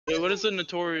Wait, what is the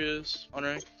Notorious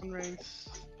unranked? Unranked.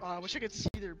 I wish I could see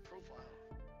their profile.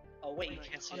 Oh wait, you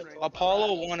can't see it.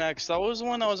 Apollo 1X. That was the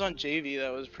one that was on JV.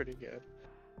 That was pretty good.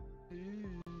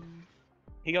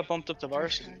 He got bumped up to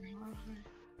varsity.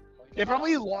 They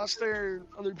probably lost their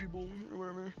other people or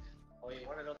whatever. Oh, you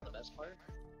want to know the best part?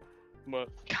 But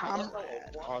Comrade.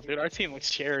 oh, dude, our team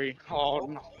looks cherry.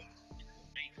 Oh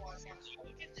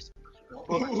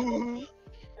no.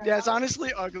 Yeah, it's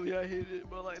honestly ugly. I hate it,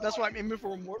 but like that's why I'm aiming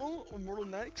for Immortal. Immortal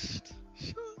next.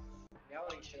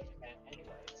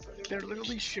 They're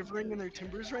literally shivering in their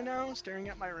timbers right now, staring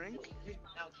at my rank.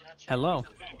 Hello.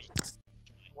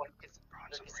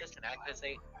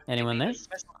 Anyone there?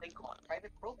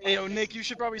 Hey, yo, Nick, you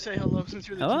should probably say hello since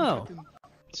you're the Hello. team captain.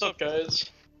 What's up,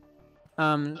 guys?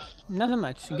 Nothing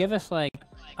much. Give us like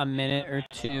a minute or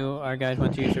two. Our guys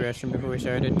went to use the restroom before we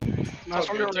started. That's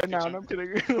what we're doing right now, and I'm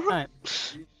kidding. Alright.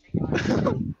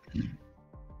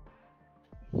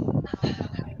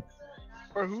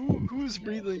 Or who's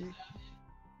breathing?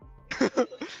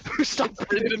 Stop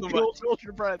breathing in the mic. Hold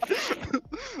your breath.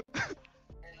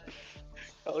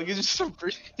 Oh, you just stop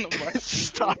breathing in the mic.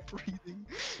 Stop breathing.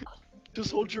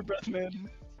 Just hold your breath, man.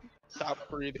 Stop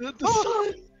breathing. I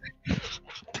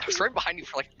was right behind you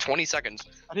for like 20 seconds.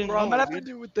 I didn't Bro, I know. might have to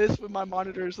do with this with my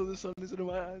monitor so the sun isn't in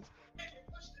my eyes.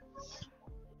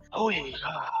 Oh yeah.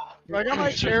 Bro, I got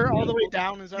my chair all the way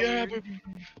down. Is that Yeah, weird? baby.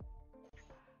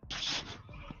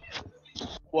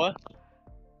 What?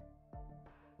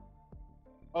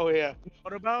 Oh yeah.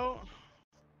 What about?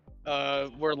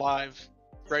 We're live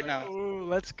right now. Oh,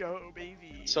 let's go,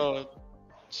 baby. So,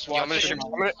 just Yeah, I'm watch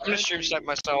gonna it. stream snipe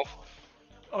myself.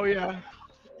 Oh yeah.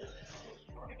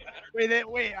 Wait, if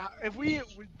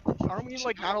aren't we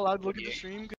like not allowed to look at the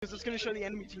stream because it's gonna show the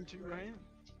enemy team too, right?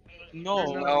 No.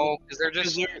 No, because they're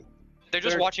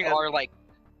just watching our like.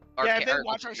 Our Yeah, if they our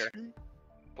watch our computer. stream.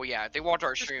 Well, yeah, if they watch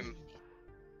our stream.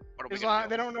 What are we It's gonna not,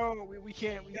 they don't know. We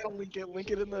can't. We gotta link it.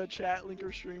 Link it in the chat. Link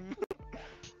our stream.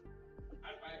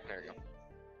 There you go.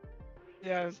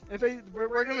 Yeah, if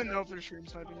we're gonna know if they're stream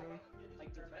sniping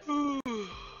though.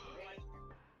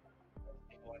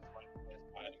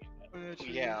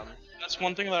 Yeah. That's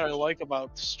one thing that I like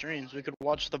about the streams. We could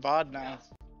watch the VOD now.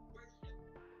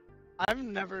 I've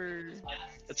never.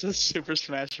 It's a Super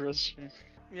Smash Bros. Stream.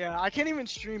 Yeah, I can't even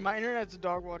stream. My internet's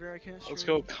dog water. I can't stream. Let's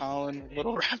go, Colin.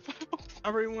 Little rap.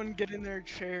 Everyone get in their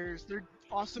chairs. They're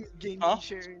awesome gaming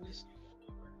chairs.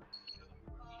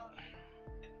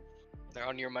 They're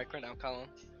on your mic right now, Colin.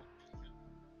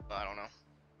 Oh, I don't know.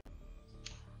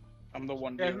 I'm the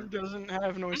one. Yeah, who doesn't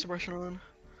have noise suppression on?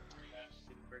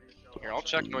 Here, I'll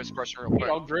check noise suppression real We're quick.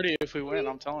 all gritty if we win.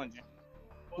 I'm telling you.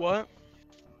 What?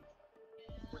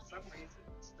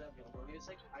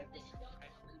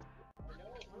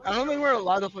 I don't think we're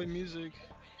allowed to play music.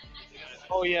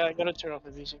 Oh yeah, I gotta turn off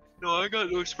the music. No, I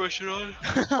got no expression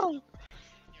on.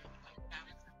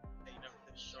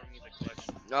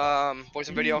 Voice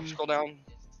and video, scroll down.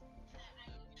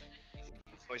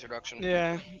 Voice reduction.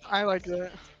 Yeah, I like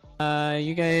that.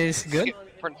 You guys good?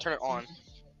 Turn it on.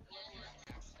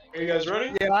 Are you guys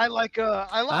ready? Yeah, I like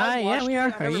yeah, we are. I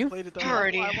never Are you? played it, though.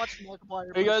 Alrighty. I watched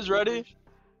Markiplier. Are you guys ready?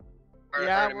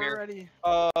 Yeah, Alright, we're Amir. ready.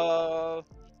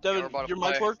 Devin, We're about to your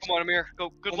play. mic works? Come on, Amir. Go.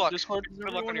 Good On luck. Discord?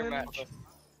 Good luck on your Everyone match.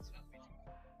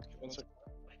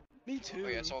 Me too. Oh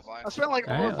yeah, so have I. I spent like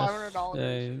over Alright,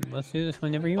 $500. let's do this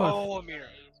whenever you want. Oh, Amir.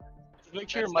 Make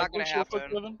sure your That's mic not works gonna real quick,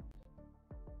 happen. Devin.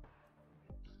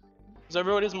 Is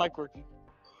everybody's mic working?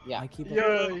 I keep it.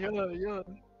 Yeah.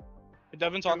 Did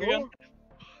Devin talk again?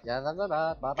 Alright,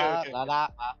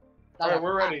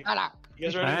 we're ready. You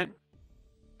guys ready? Alright.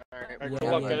 Alright. Alright, Yeah, good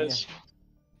luck, yeah, guys.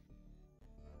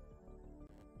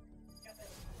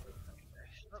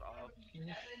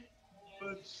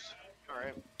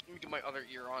 Alright. Let me get my other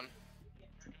ear on.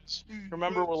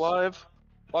 Remember, we're live.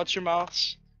 Watch your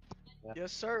mouths.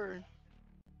 Yes, sir.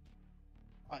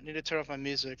 I need to turn off my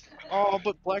music. Oh,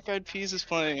 but Black Eyed Peas is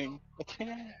playing. I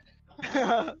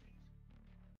can't.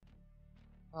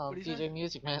 Oh, What'd he DJ say?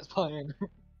 Music Man is playing.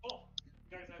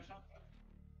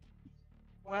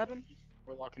 What happened?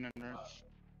 We're locking in, right?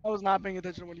 I was not paying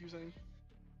attention to what he was saying.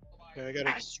 Okay, I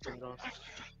gotta turn it off.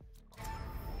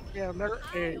 Yeah, never.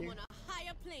 Hey.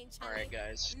 Alright,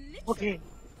 guys. Okay.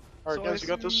 Alright, guys, you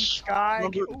got this. Sky.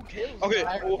 Remember- Okay. Okay,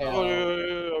 Alright,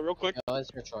 real quick. No, it's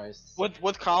your choice.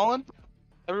 With Colin,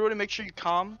 everybody make sure you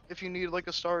calm if you need like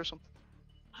a star or something.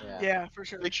 Yeah, for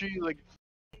sure. Make sure you like.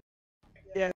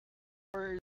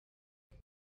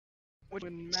 Which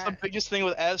when It's the Matt. biggest thing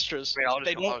with Astros. Wait, I'll just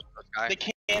They go don't. host this guy. They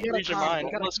can't You read your gotta mind.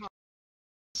 calm, you Unless,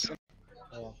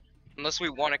 gotta Unless we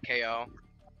want a KO.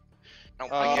 I don't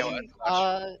play KO. we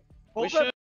Hold should.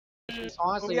 up. It's Well,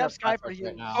 honestly we your have Sky for preference heal.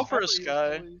 right now. Go for a Sky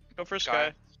Sky. heal. Go for a Sky.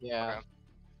 Sky. Yeah. Okay.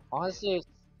 Honestly,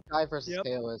 Sky versus Yep.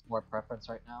 Kayle is more preference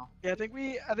right now. Yeah, I think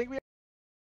we.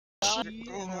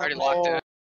 Already locked in.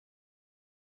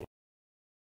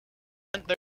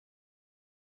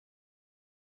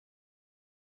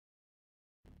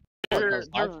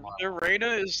 Their Reyna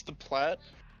is the plat.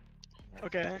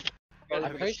 Okay.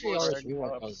 I'm pretty sure always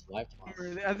rework goes live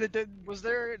tomorrow.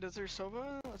 Does there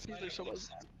Sova? Let's see if there's Sova.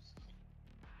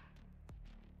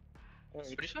 What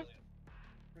did you say?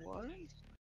 What?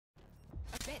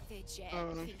 I bet their Jet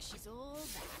Oh. thinks she's all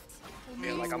that. I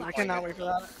mean, like, I'm I cannot wait for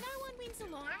that. No one wins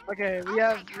alone. Okay, we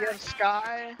have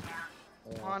Sky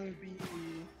Yeah. on B,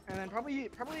 and then probably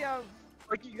have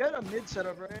like you got a mid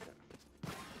setup, right?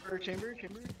 Or chamber.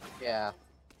 Yeah.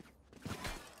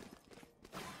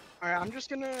 Alright, I'm just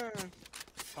gonna.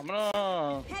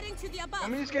 Heading to the above.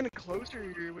 I'm just getting closer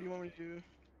here. What do you want me to do?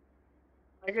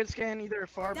 I could scan either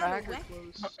far Double back or whack.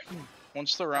 close.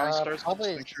 Once the round starts, probably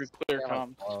just make sure you clear Yeah,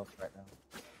 comms. right now.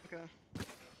 Okay.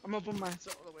 I'm gonna put my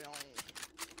headset all the way on.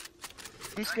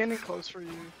 I'm scanning close for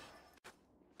you.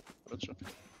 Gotcha.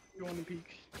 You want to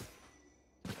peek?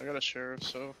 I got a sheriff,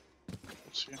 so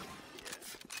let's see.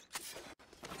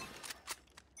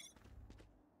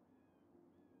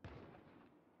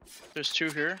 There's two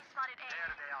here.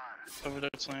 Over there,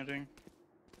 it's landing.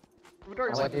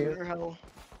 Regards Oh, like dude. near hell.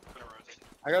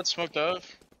 I got smoked up.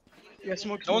 Yeah,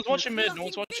 smoke. No one's smoke. watching mid. No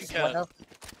one's watching cat. Window?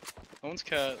 No one's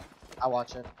cat. I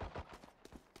watch it.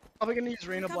 Probably gonna use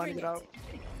Reyna blinding it out.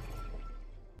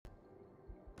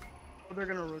 Oh, they're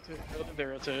gonna rotate. They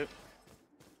rotate.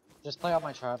 Just play out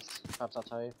my traps. Traps, I'll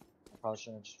tell you. I probably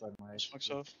shouldn't have destroyed my Smokes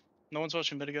off. No one's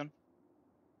watching mid again.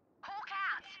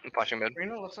 I'm flashing mid.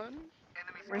 Reyna, left side.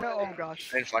 Reyna, oh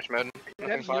gosh. I didn't flash mid. They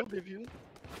Nothing have flash. healed, they have healed.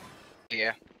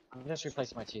 Yeah. I'm just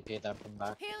replacing my TP, then come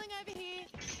back. Healing over here.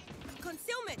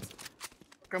 Concealment.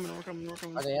 We're coming.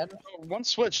 Are they in? Oh, one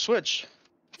switch.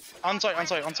 On site.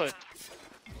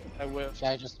 I whiffed.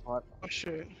 Yeah, I just fought. Oh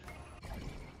shit.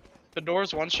 The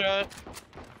door's one shot.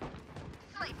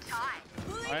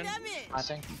 Pulling Fine. them in. I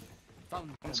think.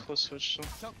 One's close switch.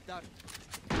 So.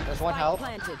 There's one health.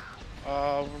 Planted.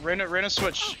 Reyna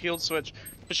switch. Healed switch.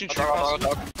 Pushing tree Dog.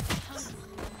 cross.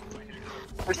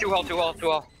 There's two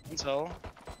all. One's hell.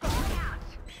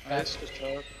 Nice. Good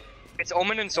job. It's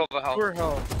Omen and Sova health. Poor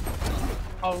hell.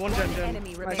 Oh, one gen.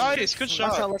 Enemy remaining. Nice. Good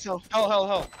shot. Let's hell.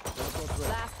 Hell.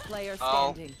 Last player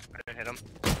Oh. standing. I didn't hit him.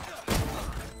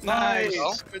 Nice.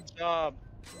 Well. Good job.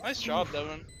 Nice job,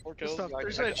 Devin. 4 Good kills. stuff.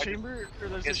 There's I- a I- chamber, or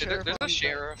there's Yeah, a so sheriff. there's on a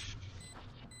sheriff.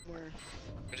 Where?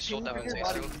 I just told Devin Your say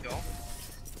body. so. Yo.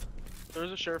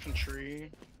 There's a sheriff in tree.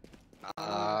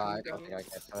 I don't think I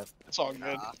get that. It's all good.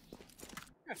 Nah.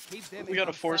 We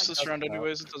gotta force this round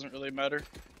anyways. It doesn't really matter.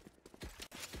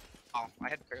 Oh, I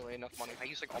had barely enough money. I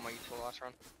used like all my util last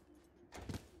round.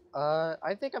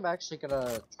 I think I'm actually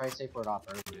gonna try safe for it off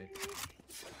early.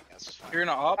 Yeah, this is fine. You're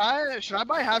gonna op. Should I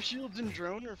buy half shields and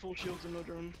drone, or full shields and no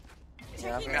drone?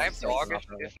 Yeah, I mean, I have safe dog for off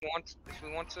early. if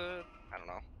we want to. I don't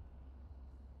know.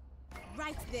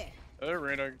 Right there.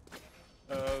 Reyna.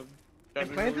 I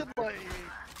planted like.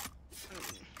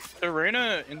 The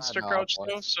Reyna insta crouch boy.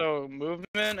 though, so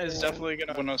movement is definitely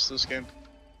gonna win us this game.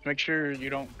 Make sure you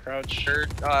don't crouch. Third,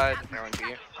 there would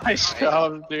be. Nice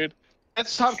job, dude.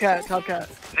 That's top cat.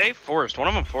 Hey, forced. One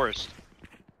of them forced.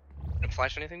 Didn't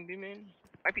flash anything, do you mean?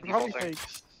 Might be Probably defaulting.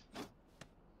 fakes.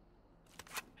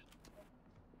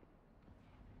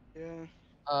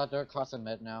 Yeah. They're crossing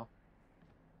mid now.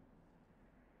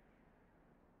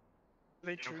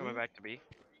 They I'm true. coming back to B.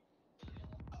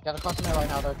 Yeah, they're crossing mid right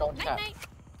now. They're going Night cat. night.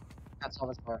 Cat's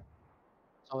always there.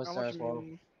 So is I there want as well.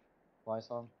 you- Why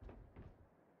some?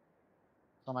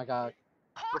 Oh my god.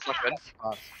 We're flash mid.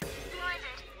 Cross.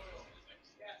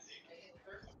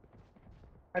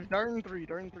 I have darn three.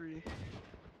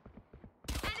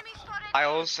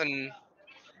 Isles and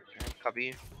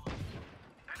cubby.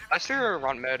 I see her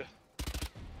run mid.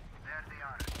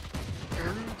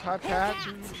 Top cat.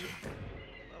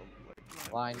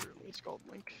 Line. It's called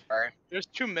Link. Alright. There's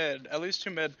two mid, at least two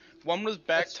mid. One was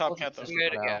back That's top fucking cat though. sick.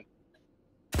 Mid Wow. again.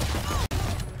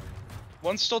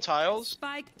 One's still tiles.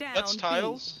 Spike down. That's B.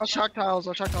 tiles. I'll shock tiles.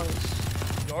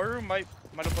 Yoru might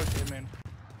have played A main.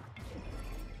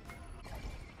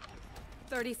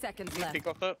 30 seconds Can you left. peek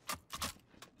off that?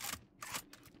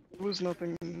 It was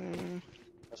nothing.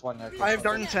 There's one there. I have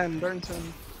darn 10.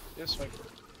 Yes, Mike.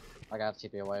 I got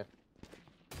TP away.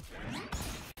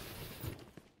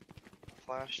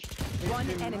 Flashed. One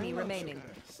enemy remaining.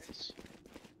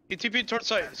 He TP'd towards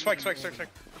site. Spike.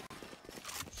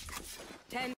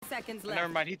 10 seconds left. Never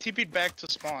mind. He TP'd back to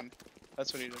spawn.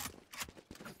 That's what he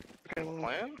did.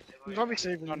 Plan? He's probably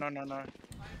saving. No.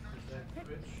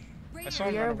 I saw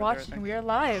him We run are over there, I watching. think. We are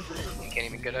live. You can't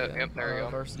even get it. Yep, there you go.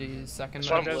 Varsity second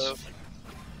That's what match. it is.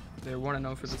 They're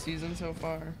 1-0 for the season so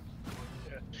far.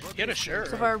 Get a share.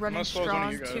 So far, I'm running not supposed to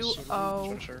one strong. of you guys, so 2-0.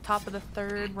 get a share. Top of the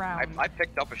third round. I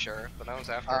picked up a sheriff, but that was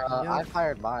after. I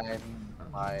fired mine.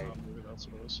 My Maybe that's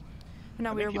what it was.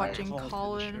 Now I we are think he watching might have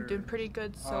Colin fallen, doing pretty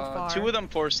good so far. 2 of them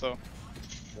forced though.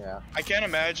 yeah. I can't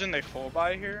imagine they full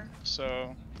buy here,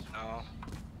 so No.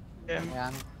 yeah.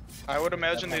 Man, I would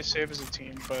imagine they save as a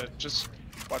team, but just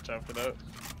watch out for that.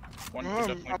 One could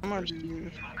definitely I'm gonna force.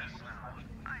 do.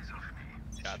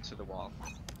 Got to the wall.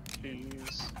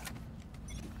 Jeez.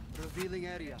 Revealing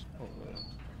area.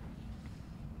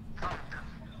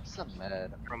 it's a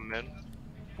mid. From mid.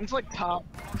 It's like top.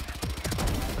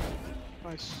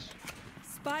 Nice.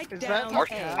 Spike Is down. that Or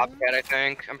Okay. top cat, I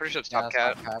think. I'm pretty sure it's Yeah, top it's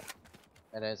cat. top cat.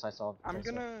 It is. I saw. I'm I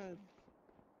saw. gonna.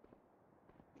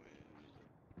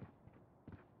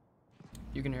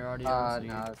 You can hear audio. so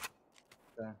No.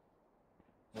 Okay.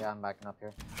 Yeah, I'm backing up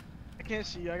here. I can't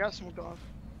see. I got smoked off.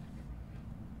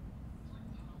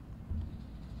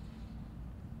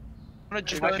 I'm gonna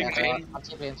jump I in. think I I'm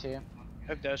TPing to you.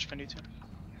 have dash if I need to.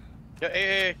 Yeah,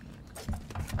 hey.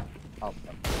 Oh,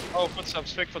 Oh,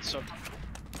 footsteps, fake footsteps.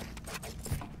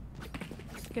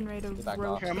 Getting ready to Get back off.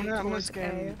 rotate Okay, I'm gonna towards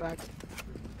scan A. back.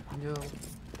 Yo,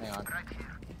 hang on.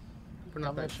 putting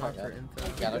up that shot for Yeah,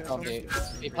 info. they're called the.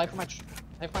 Hey, play for my trap.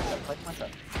 Play for my trap.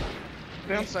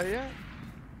 They on site yet?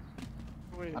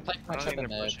 Wait. I'm playing for I my don't trap think in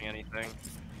they're mid. pushing anything.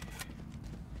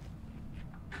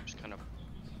 Just kind of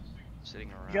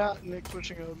sitting around. You got Nick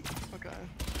pushing up. Okay.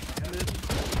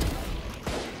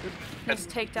 Nice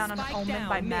takedown on Spike Omen down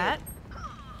by mid. Matt.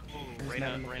 Right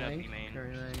up, B main.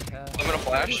 Carry that cat. I'm gonna 30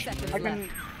 flash. seconds I can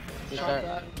left. He's shot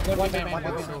there. that. One man, one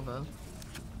man. Silva.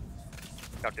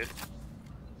 Got it.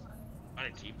 Got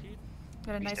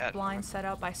a He's nice dead. blind set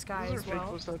out by Sky Those are as fake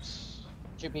well. footsteps.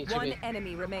 2B, One 2B.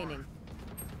 enemy remaining.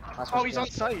 Oh, he's on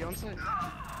site. On site.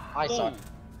 I saw.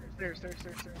 Stairs.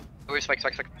 Oh, wait, spike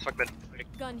mid.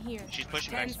 Gun here. She's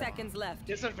pushing 10 next. seconds left.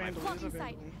 It's a vandal. It's a Blocking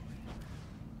sight. vandal.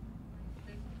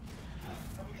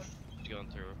 He's going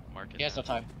through market. He has no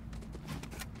time.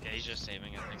 Yeah, he's just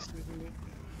saving, I think.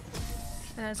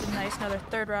 And that's a nice another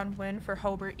third round win for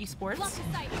Hobart Esports.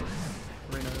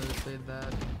 Reyna saved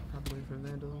that. Probably for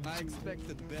Vandal. I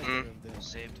expected better Mm. of them.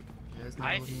 Saved. Yeah, it's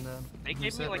I- not looking They gave me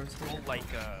set like roast full here. like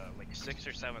 6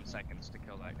 or 7 seconds to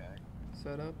kill that guy.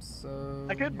 Setup, so.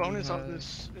 I could you bonus off have-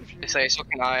 this if you. They say, so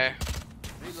can I.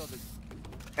 Reloaded.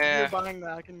 If you're Eh. buying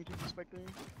that, I can keep expecting.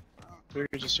 We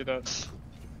could just do that.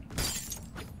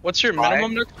 What's your Why?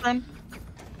 minimum next round?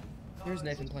 Here's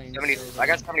Nathan playing. 70. Silva. I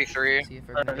got 73. See if I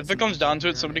can Alright, get if some it comes down to it,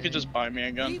 around somebody could A. just buy me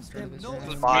again. Gives them no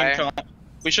Just Bye. Me and Colin.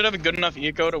 We should have a good enough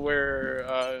eco to where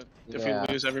if Yeah.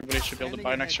 we lose, everybody should be able to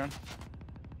buy next round.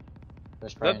 They're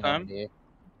spraying them? on B.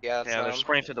 Yeah, Yeah, they're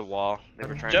spraying through the wall. They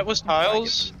were trying Jet was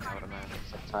tiles. I would imagine.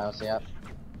 Tiles, yeah.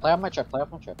 Play on my trip, play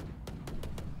off my trip.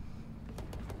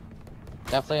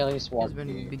 Definitely at least He's one. been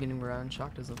B. beginning around,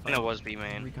 shocked as a And it was B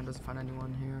main. Recon doesn't find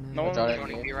anyone here on A. No one- Majority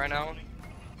Joining B. B right now.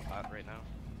 Right now.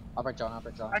 I'll break John, I'll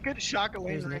break John. I could shock a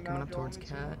lane Here's right Nick now. coming if up y'all want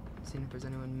towards me to. Cat. Seeing if there's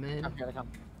anyone mid. Come here, they come.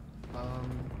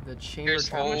 The chamber Here's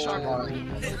trap. whole- is Shock already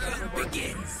lane. mid.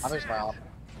 I'm just wild.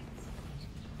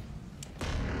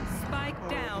 Spike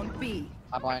down B.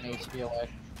 I'm buying HP away.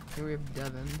 Here we have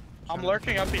Devin. I'm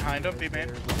lurking up behind him, B main.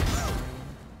 It's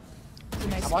a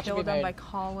nice I'm watching kill B done main. by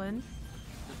Colin.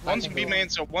 One's B main,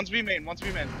 so one's B main.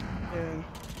 Yeah.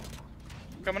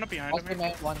 Coming up behind One's him.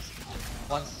 main,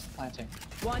 one's planting.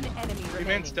 One enemy B remaining.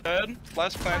 main's dead.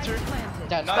 Last planter. Spike planted.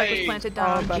 Dead. Spike was Nice. planted down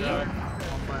on bad B. job.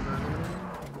 All 5 are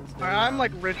eliminated. Alright, I'm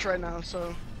like rich right now,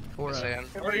 so 4 Just saying.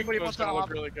 if Our anybody eco's wants to gonna look hop,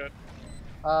 really good.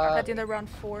 At the end of round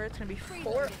 4, it's gonna be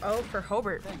 4-0 for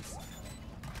Hobart.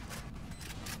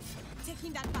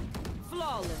 Taking that back.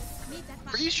 Flawless.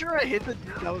 pretty sure I hit the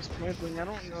dude that was planting. I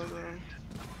don't know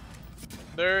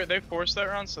though. They forced that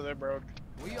round, so they're broke.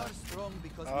 We are strong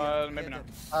because we are Maybe together.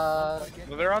 not.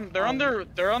 Well,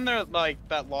 they're on their like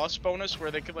that loss bonus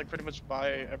where they could like pretty much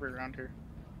buy every round here.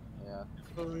 Yeah.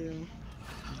 Oh yeah.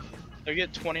 They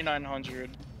get 2,900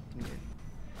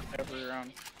 every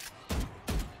round.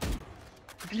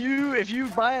 If you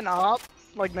buy an op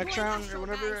like next round or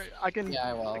whatever, I can Yeah,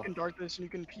 I will. I can dart this and you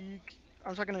can peek.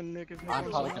 I'm talking to Nick if Nick I'm wants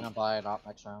probably to. gonna buy it off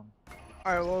next round.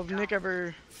 Alright, well if Nick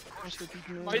ever wants to peek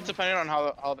me. Might depending on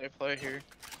how they play here.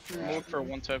 Yeah. Look for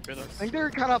one type here though. I think they're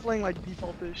kind of playing like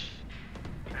defaultish.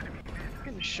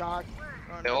 Getting shot.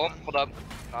 Oh, Bill, never mind. hold up.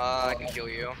 I can kill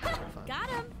you. Got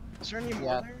him. Is there any more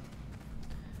Yeah. there?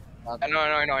 I know.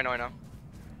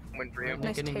 I'm waiting for you.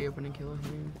 Nice Getting take. the opening kill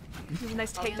here. This is a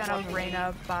nice takedown of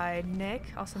Reyna by Nick,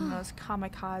 also known as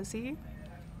Kamikaze.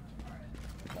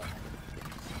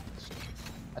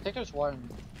 I think there's one.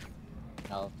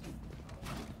 No.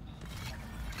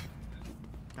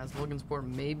 As Logansport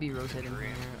may be rotating here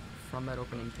from that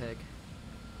opening pick.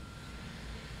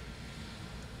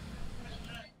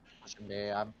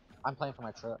 Yeah, I'm playing for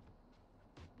my trip.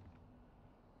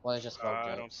 Well, they just smoked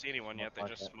I it. don't see anyone yet. They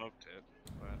just smoked it.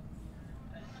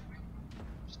 But...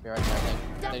 Just be right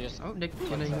there. They just. Oh, Nick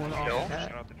getting one off Shout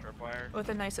that. out the tripwire. With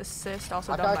a nice assist,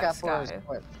 also I done got by that for his Sky.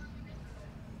 quit.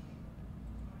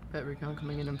 Pet recon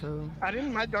coming in info.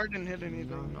 My dart didn't hit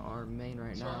anything. On our main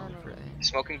right now for A.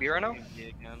 Smoking beer right now? Yeah,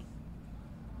 again.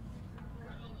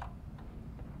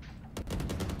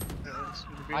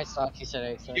 I suck. He said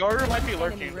 8. Yoru might be Enemy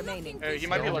lurking. remaining. He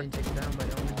might be Still lurking. being taken down by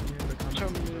Omen here, but Show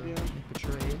coming me the video. make the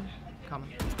trade. Come.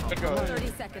 Good go. 30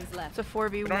 seconds left. It's a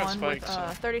 4v1 don't have with spikes,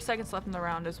 so- 30 seconds left in the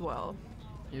round as well.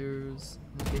 Here's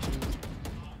location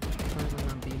currently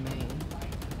on B main.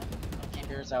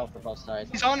 Here's out for both sides.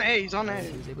 He's on A. He's on A.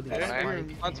 He was able to Yeah, get yeah.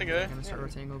 spike. I'll take We're A. gonna start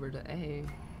rotating over to A.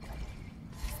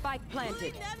 Spike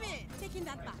planted. Taking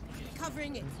that back.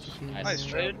 Covering it. Nice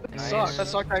trade. That sucked. That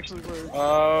sucked actually worked.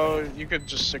 Oh, you could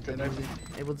just stick the knife.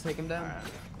 Able to take him down.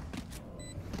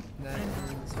 That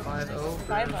is 5-0.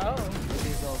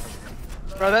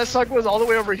 5-0. Bro, that suck was all the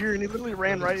way over here and he literally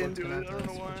ran right into it. I don't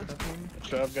know why. Good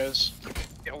job, guys.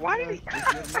 Yeah, why did he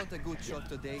If you're not a good shot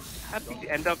today, how did he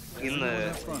end up in the? I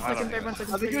don't Second, know. third one's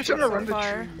looking I think he pretty was good trying to so run the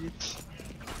far.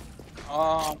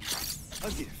 tree.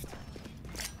 a gift.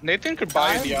 Nathan could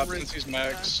buy the op since he's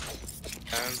max.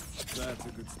 That's a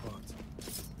good spot.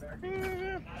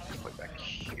 Put back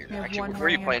here. We have Actually, one where are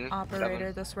you ring playing?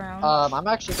 operator this round. I'm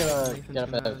actually gonna get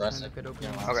a bit aggressive. Good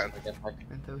opening. Okay.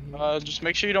 Info here. Just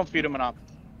make sure you don't feed him an op.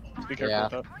 Be careful Yeah.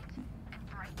 with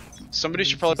that. Somebody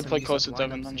should probably play close to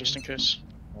Devin then, just in case.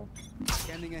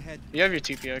 Scanning ahead. You have your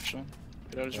TP actually.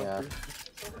 Get out of Yeah. jump.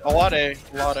 A lot A.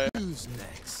 Who's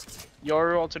next?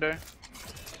 Yoru all today.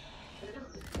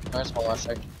 Nice ball last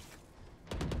check.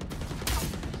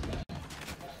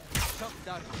 Top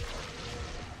dart.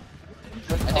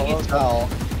 I think he's fell.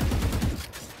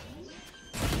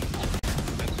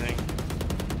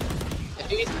 If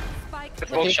he's Spike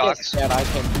Both if he shots. gets dead, I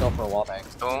can go for a wallbang.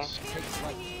 Oh.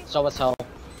 So what's hell?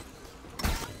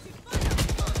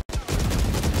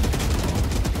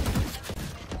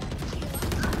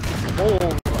 Oh,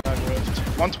 bad rift.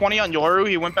 120 on Yoru,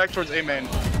 he went back towards A main.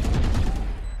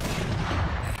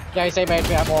 Yeah, he's a mage,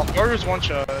 we have wall. Yoru's one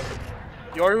shot.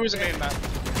 Yoru is a main map.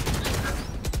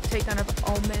 Takedown of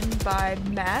Omen by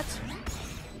Matt.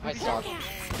 I suck.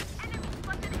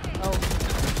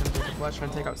 Flash trying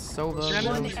to take out Sova.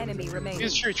 One enemy remaining.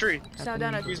 He's tree. He's now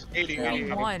down at He's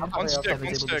 80. 1. One stick, Sova one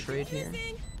is able to stick. trade here.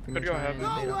 Could go ahead.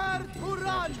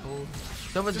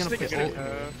 Sova's gonna Just put stick it.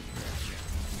 ult.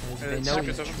 They it's know stuck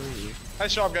he's with him. tree.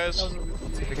 Nice job, guys. So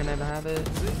if you're gonna have it.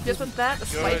 Just with that, the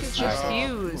spike is Good just job.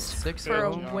 used 6 for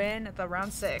a job. win at the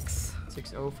round 6.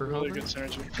 6-0 for Really Hobart. good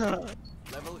synergy.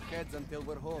 Level heads until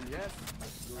we're home, yes?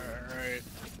 Alright.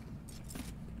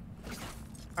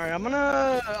 Alright, I'm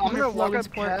gonna walk up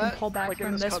Logansport can cat, pull back like, in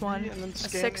from this cubby, one. and then A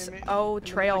scan 6-0 and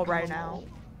then, trail like, right come now. out.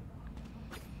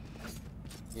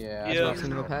 Yeah. Yeah. Drops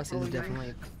into a pass is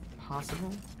definitely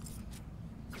possible.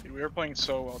 Dude, we were playing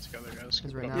so well together, guys.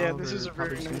 Because right now Yeah, this they're is a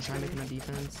probably very just gonna nice try making a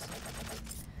defense.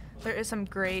 There is some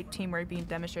great teamwork being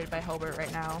demonstrated by Hobart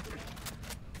right now.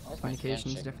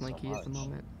 Communication is definitely key at the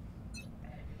moment.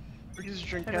 Bricky's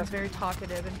drink Everyone's cat. very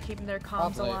talkative and keeping their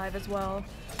comms Probably. alive as well.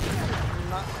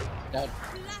 Dead.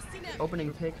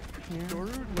 Opening pick here.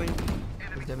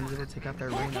 Because Devin's able to take out their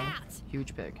Reyna.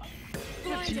 Huge pick.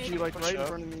 TG like right in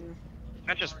front of me.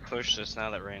 I just push this now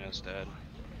that Reyna's dead.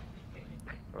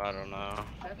 But I don't know.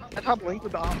 I top link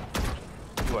with the op.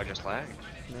 Ooh, I just lagged.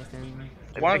 Nathan,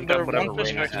 They One- picked up they're whatever one push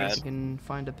Reyna back. had. you can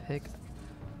find a pick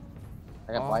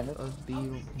I got off blinded. of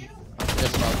B.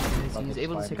 Just smoke. He's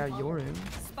able to take out Yoru.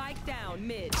 Spike down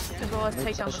mid. As well as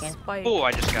take down the pushing. spike. Oh,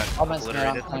 I just got Almost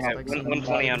obliterated. there, I'm Okay, playing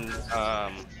 120 on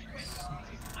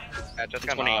I just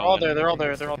got 20. They're all there, they're all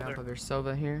there, they're all Taking there. out their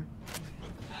Sova here.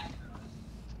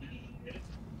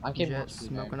 I'm keeping Jet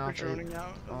smoking We're off droning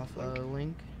out. off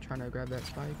Link, trying to grab that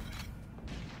spike.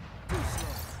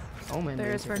 Omen. There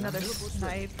being is for taken out. another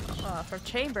snipe for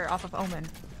Chamber off of Omen.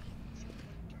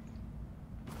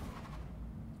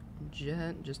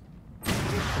 Jet just he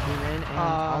ran and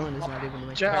Colin is not able to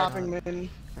make Jet that hopping shot. mid.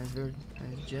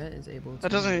 As Jet is able to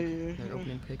That doesn't make hit you. their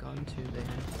opening pick onto there.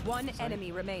 One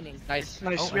enemy remaining. Nice.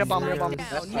 Nice. Oh, We have bomb. We have bomb. and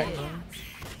Down fine. mid.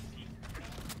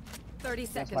 30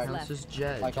 fine. seconds Now it's left. just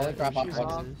Jet. Like, Jet only grab up is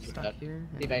one. stuck here.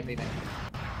 B-bang, B-bang.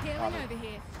 Healing over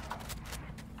here.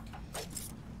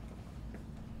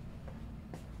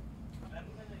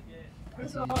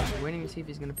 He's waiting to see if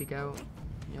he's gonna peek out.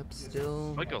 Yep,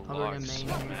 still Like a hovering in loss,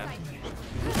 main. man.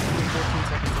 14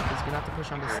 seconds left. He's gonna have to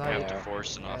push on the I side. have to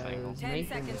force an off angle.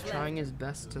 Nathan is trying his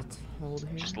best to hold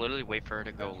him. Just literally wait for her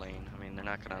to go lane. I mean, they're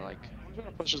not gonna like. I'm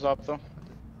gonna push us up though.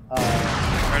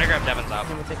 Try to grab Devin's up.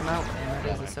 We're gonna take him out, and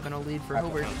that is a 7-0 lead for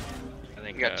Hobart. I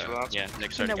think You got 2 outs? Yeah, Nick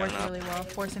And started that getting worked up. really well,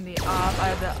 forcing the off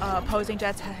out of the opposing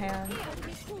Jet's hand.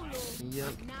 Yep.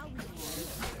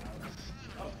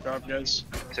 Good job, guys.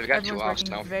 So we got 2 Everyone's outs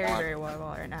working now. very, very well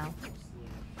right now.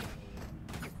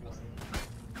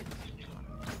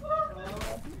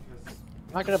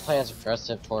 I'm not gonna play as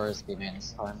aggressive towards B main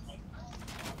this time.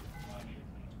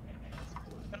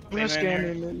 I'm gonna scan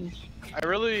him and I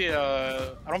really, I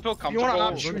don't feel You wanna comfortable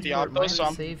option with the Logansport op though, might so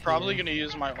I'm save probably here. gonna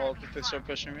use my ult if they start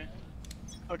pushing me.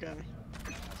 okay.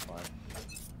 That's fine.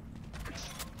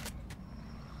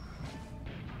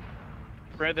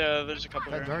 Right there, there's a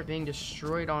couple That here. dart being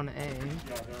destroyed on A.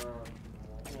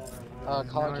 Colin, Now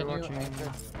can we're you watching-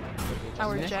 anchor?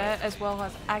 Our Nick Jet as well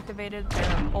has activated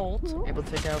their ult. able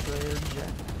to take out the Jet.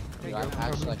 There Dude, you I'm go. actually,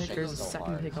 Hobart like, pick. shaking There's a so second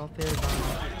hard. pick off there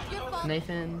by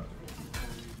Nathan.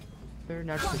 Third,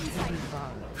 now just a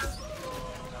 2v5.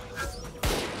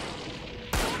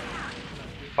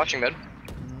 Watching mid.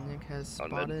 Nick has On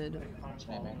mid. spotted.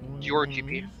 Your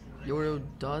TP. Yoro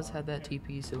does have that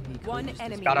TP, so he could One just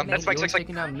enemy Got him. remaining. That's Spike, Yoro's Spike,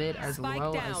 taking out mid as Spike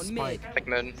well down, as mid. Spike. Spike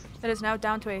mid. It is now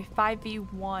down to a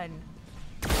 5v1.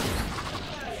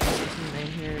 Main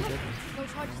here,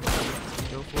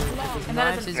 go for it. And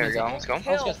that is There you go. Let's go.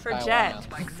 kill get for Skywalker Jet.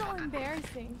 So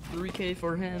embarrassing. 3k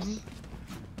for him.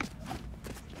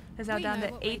 Is now We down know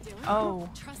to what we're 8-0, doing.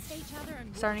 Trust each other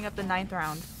and starting up the 9th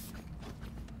round.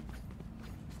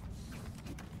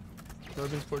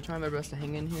 Logansport trying my best to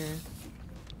hang in here.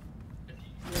 Yeah,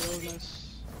 that was nice.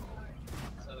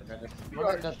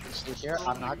 We're gonna see here.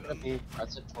 I'm not gonna be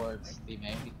aggressive towards B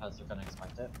main because they're gonna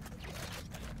expect it.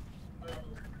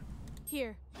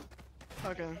 Here.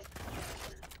 Okay.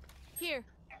 Here.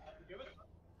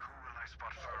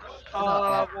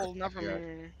 Well, not from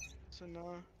here. So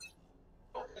no.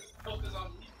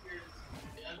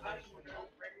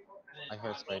 I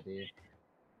heard spray B.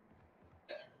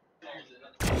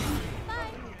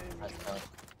 Nice cut.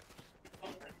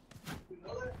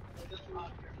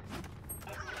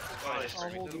 I'll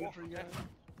hold it for you guys.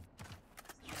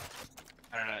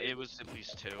 I don't know. It was at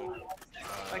least 2.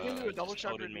 I can do a double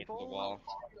shot Exploded me to the default. wall.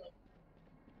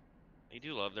 They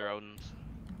do love their Odins.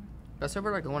 Best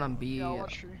over like going on B, Yeah, I'll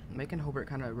watch tree. making Hobart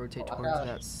kind of rotate I towards got-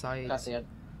 that site. Got the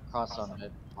cross on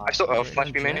mid. I still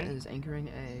flash B Jet main. is anchoring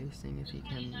A, seeing if he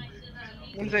can.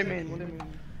 One's A main, one's A main.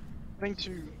 I think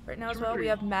 2. Right now as 2 or well, we 3.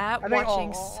 have Matt I think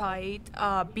watching all-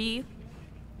 site B.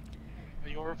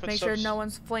 Your Make sure footsteps. no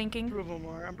one's flanking. 2 of them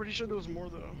are. I'm pretty sure there was more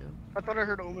though. Yeah. I thought I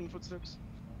heard Omen footsteps.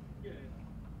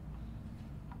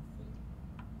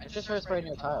 I just heard spray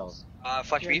near tiles.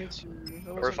 Flash Yeah, B. me too.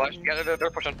 That Or wasn't flash. me. Yeah, they're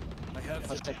pushing.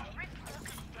 Push it.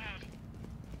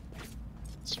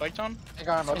 Spiked on? Big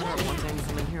arm, One thing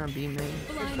coming here on B main.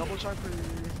 Quick double shot for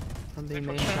From B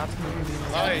main, shots coming from B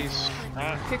main. Nice.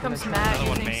 Here comes Another Matt one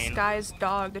using main. Sky's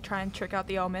dog to try and trick out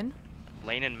the Omen.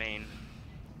 Lane and main.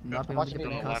 Not being able to get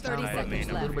them Watch cussed me, out. 30 seconds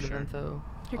A little left. bit of info.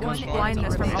 Here Oh, comes one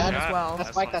blindness from That's Omen fine. as well. That's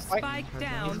Spike, that's Spike. Spike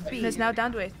down It B. is now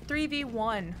down to a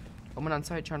 3v1. Omen on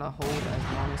site trying to hold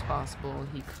as long as possible.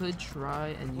 He could try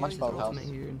and Much use his better ultimate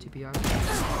house. here in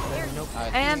TPI. Nope.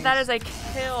 And that is a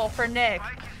kill for Nick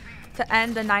to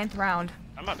end the 9th round.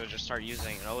 I'm about to just start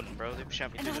using an Odin, bro. They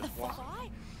can't be doing Another this wall. fight?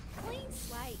 Clean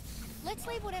slate. Let's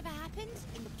leave whatever happened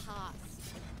in the past.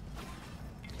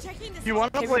 Checking the You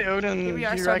want to Here play we- Odin? Here we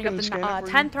are here, I starting up can the scan it for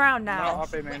you. 10th round No, now.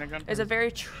 up A main again. It's a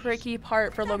very tricky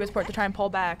part for Logansport to try and pull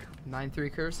back. 9-3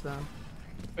 curse though.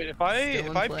 Wait, if Still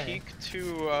in I play. peek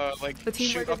to like The shoot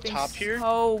teamwork is up being top here.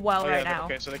 so well Oh, yeah, right now.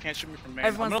 Okay, so they can't shoot me from main.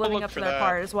 Everyone's I'm gonna living look up to for their that.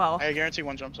 part as well. I guarantee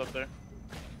one jumps up there.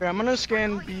 Yeah, I'm gonna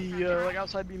scan B, like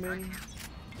outside B main.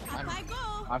 Up I go.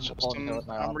 I'm Just, holding it with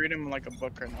my I'm arm. reading like a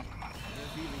book right now.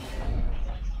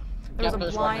 There was Yeah, a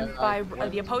there's one blind there. by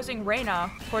the opposing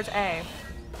Reyna towards A.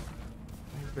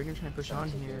 Brickie trying to push on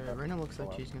here. Reyna looks like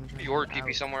she's gonna try to Your get TP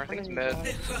out. somewhere. I think it's mid.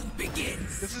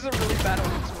 This is a really bad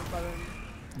Omen sword by the way.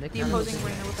 Nick The kinda opposing looking-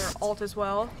 Reyna with their ult as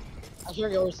well. I hear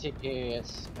yours TP,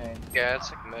 it's main. Yeah,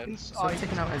 it's like mid. So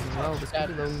taken out as well. This could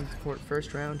be Logansport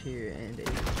first round here, and a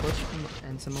push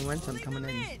and some momentum coming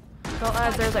in. Well,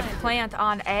 as there's a plant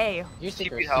on A. You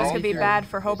seekers. This could be Here. bad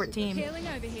for You Hobart seekers. team. Healing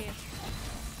over here.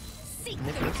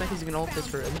 Nick looks like he's gonna ult this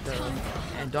for info,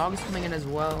 and Dog's coming in as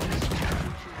well.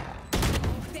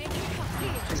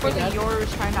 Unfortunately,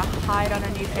 Yoru's trying to hide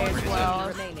underneath A as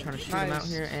well. Trying to shoot him out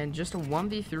here, and just a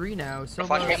 1v3 now. So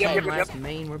Flash, far, yep, yep, yep, last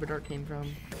main where the dart came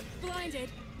from. Blinded.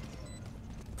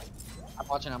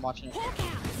 I'm watching it.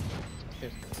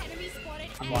 Enemy spotted.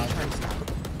 I'm watching.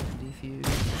 Defuse.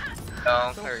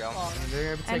 Oh, there we go.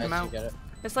 They're able to take him out. Get it.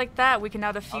 Just like that, we can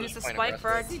now defuse just the playing spike for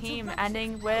our aggressive. team,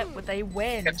 ending with a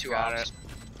win. Got 2 ops.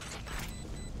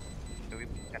 We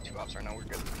got 2 ops right now, we're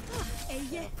good. Hey,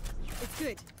 yeah. It's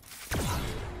good.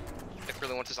 If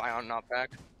really wants his ion knocked back.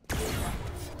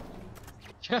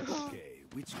 Okay,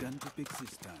 which gun to pick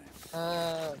this time?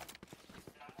 Yeah.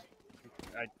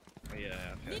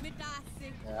 Yeah,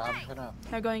 I'm gonna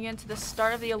Now going into the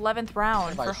start of the 11th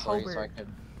round buy for story Hobart. so I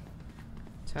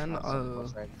could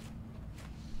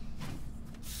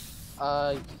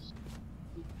 10-0.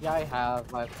 Yeah, I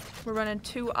have. We're running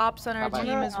 2 ops on our I'm team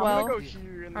gonna- as I'm well. gonna go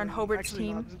here and on then- Hobart's actually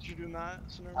team. not, since you're doing that,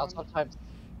 so never I'll mind. sometimes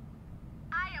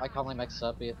I commonly mix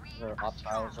up either op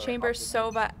tiles or Chamber, op-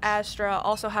 Sova, Astra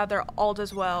also have their ult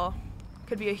as well.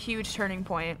 Could be a huge turning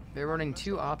point. They're running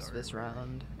 2 ops this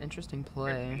round. Interesting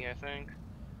play. Me, I think.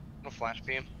 No flash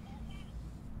beam.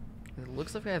 It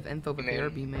looks like we have info with Main. their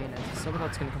B main, and someone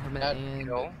else gonna come from it, That- and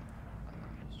Go.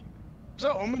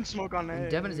 There's an Omen smoke on A.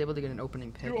 Devin is able to get an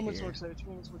opening pick 2 Omen here. smokes A, 2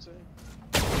 Omen smokes A.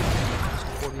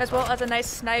 As well as a nice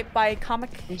snipe by Comic.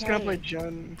 I'm just gonna play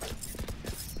Jen.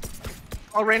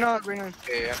 Oh, Reyna.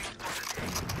 Yeah.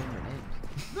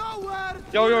 Nowhere to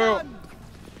Yo. run!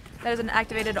 That is an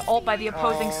activated ult by the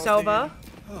opposing Oh, Sova.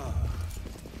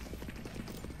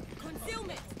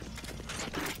 Concealment.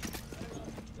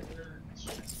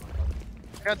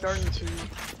 I got Darting too.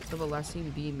 Sova last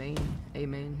seen B main, A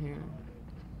main here.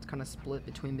 It's kind of split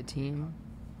between the team.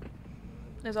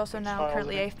 There's also now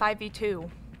currently a 5v2.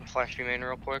 Flash beam main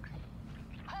real quick.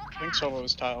 I think Solo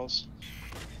was tiles.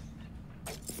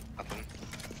 Nothing.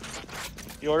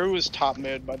 Yoru was top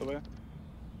mid, by the way.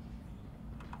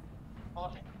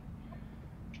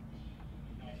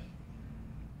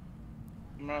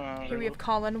 Here we have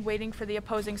Colin waiting for the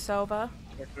opposing Sova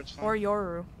or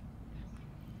Yoru.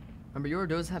 Remember, Yoru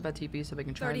does have that TP, so they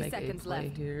can try and 30 make a seconds play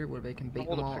left. here where they can bait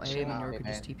Hold them the all A, picture then now, Yoru could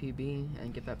just man. TP B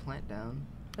and get that plant down.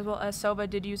 As well as Sova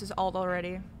did use his ult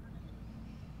already.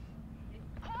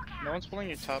 No one's pulling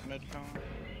your top mid, Colin.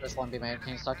 There's one B main.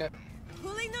 Can you suck it?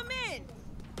 Pulling them in.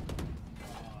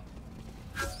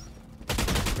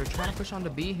 They're trying to push on to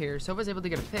B here. Sova's able to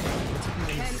get a pick. It's taking them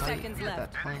 10 sight seconds to get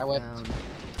left. that plant I whipped. down.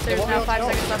 So there's now 5 no,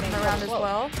 seconds left in the no, round as no.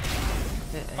 well.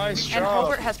 Nice And job.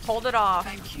 Hobart has pulled it off.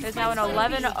 There's now an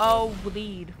 11-0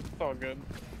 lead. It's all good.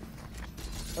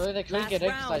 Really, they couldn't Last get in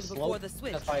because I round before slowed. the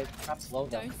switch. Because I trapped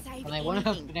slowed them. Don't say And they wouldn't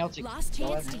have anything. been able to Last go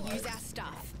chance to anyway. use our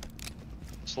stuff.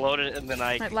 Slowed it and then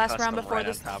I Right, last custom round before right on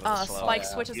this top of the slow. spike Yeah.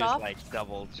 switches He was off. like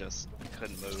double, just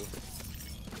couldn't move.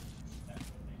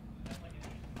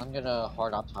 I'm gonna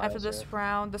hard op tiles After this here.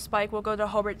 round, the spike will go to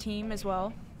Hobart team as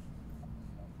well.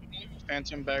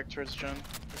 Phantom back towards Jen.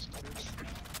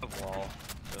 The wall.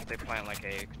 So if they plant like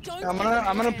a Don't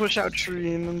I'm gonna push out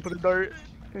tree and then put a dart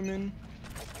him in.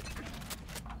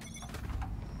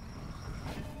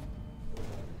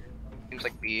 Seems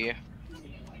like B.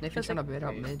 Nathan's trying to bait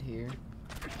out mid here.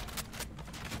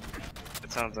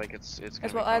 it sounds like it's gonna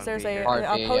As be well as going there's B a here. Hard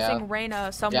B, opposing yeah.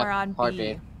 Reyna somewhere Yeah, on hard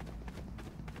B. B.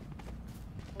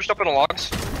 Pushed up in the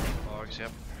logs. Logs,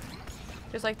 yep.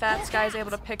 Just like that, Sky's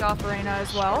able to pick off Reyna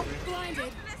as well.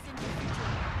 Blinded.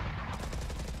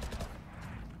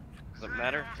 Doesn't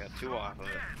matter. Got 2 off of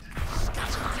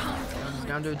it.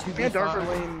 Down to a Give me a darker 2v5.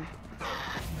 lane.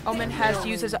 Omen has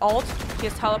used his ult. He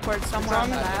has teleported somewhere on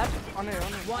the map. On it.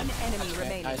 One enemy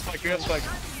remaining. Nice. Like, that's like,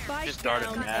 Spike Just darted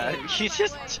down Matt. A. He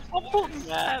just tumbled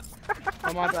Matt.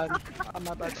 I'm not bad. I'm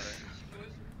not bad.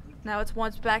 Now it's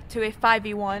once back to a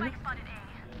 5v1.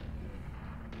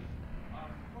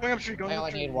 Going up tree, going I up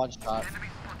only tree. need one shot.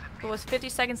 It was 50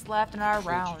 seconds left in our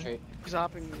round. Retreat. She's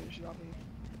hopping me. She's hopping me.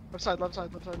 Left side, left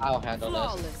side, left side. I'll handle this.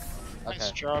 Flawless. Okay.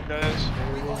 nice job, guys.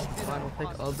 There he is. Final pick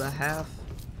of the half.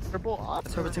 Triple up.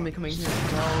 So it's gonna be coming here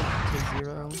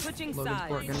 12-0. Switching Logansport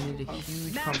sides. gonna need a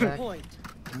huge Match comeback point.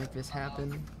 to make this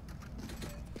happen.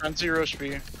 Frenzy rush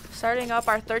B. Starting up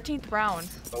our 13th round.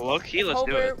 But low key, let's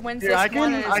do it. Hobart wins Yeah, I this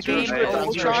one can. and I is can game split Hey, double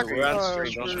over. shock. we're on For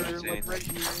stream, don't shoot like anything. right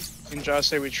here. In Josh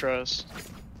say we trust.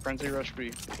 Frenzy rush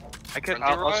B. I could. Frenzy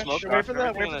I'll rush? smoke. Wait for the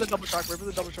everything wait for the double shock. Wait for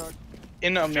the double shock.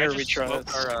 In Can I Amir we just smoke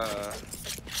trust.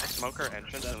 I smoke our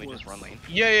entrance and we just run lane.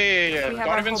 Yeah. We have Don't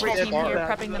our even Hobart smoke team far. here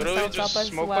prepping Literally themselves just up as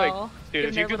smoke, well. like, dude, Giving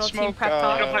if their you could little team smoke, prep I'm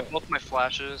talk. gonna play both my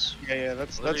flashes. Yeah,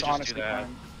 that's Literally just do honestly that.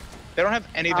 fine. They don't have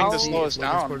anything I'll- to slow us Logansport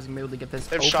down. is gonna be able to get this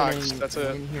They have opening shocks, that's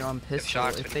it. in here on pistol.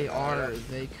 shocks, If but they yeah. are,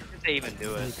 they If they even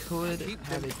do they it. could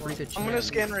have a pretty good chance. I'm gonna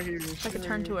scan right here. That could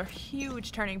turn to a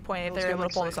huge turning point if Let's they're get able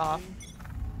to pull this off.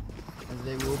 As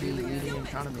they will be leading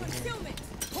economy here.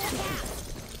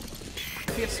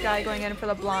 We have Sky going in for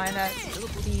the blind at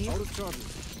B. Out of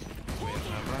charges.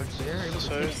 They're able to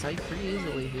Sorry. take site pretty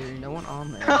easily here. No one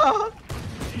on there.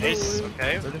 Ace,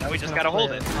 okay. They're Now we just just gonna gotta hold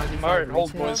play it. a 5v5 Alright,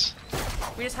 hold retail. boys.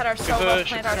 We just had our solo push.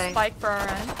 plant our spike for our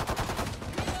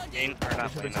end. Gain, or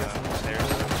not They playing, should've taken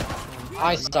upstairs.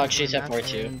 I suck, she's at map,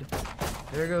 4-2. and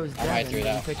There goes I might Devin threw being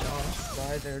that. picked off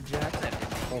by their Jackson.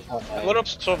 Load up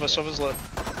Sova, Sova's lit.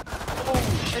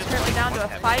 It's currently down to a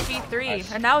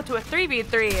 5v3, and now to a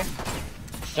 3v3.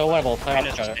 Still winnable, play off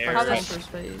each other. How this- First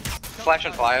phase. Flash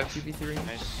on 5. 2v3.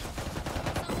 Nice.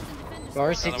 Go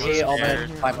RCT, Omen,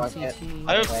 5 bucket.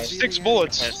 I have 6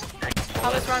 bullets. How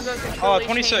this run goes can Oh, totally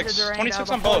 26. change the duration 26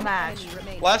 of on a whole both. match.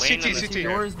 Last Wayne CT, and CT.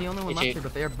 Yours is the only one GG. left here,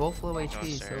 but they are both low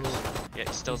HP, so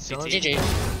Yeah, still it CT. does GG.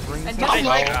 bring And some just Nice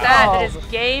like job. that, it is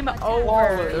game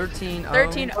over. 13-0.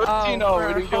 13-0 13-0,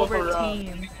 we for didn't go for Hobart a round.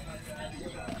 team.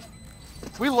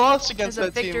 We lost It's against a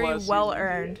that team victory last well season.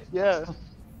 earned. Yeah.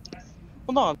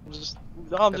 Well, no, I'm just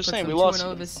That saying, we puts lost.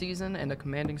 them 2-0 this season and a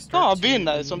commanding start. No, I'm to being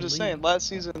nice. the I'm just league. saying, last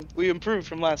season, we improved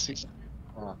from last season.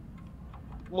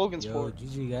 Logansport.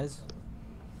 GG guys.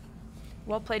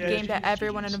 Well played Yeah, game to GG's.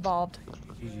 everyone involved.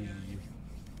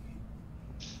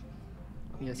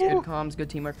 Yes, good comms, good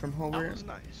teamwork from That Hobart. was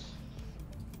nice.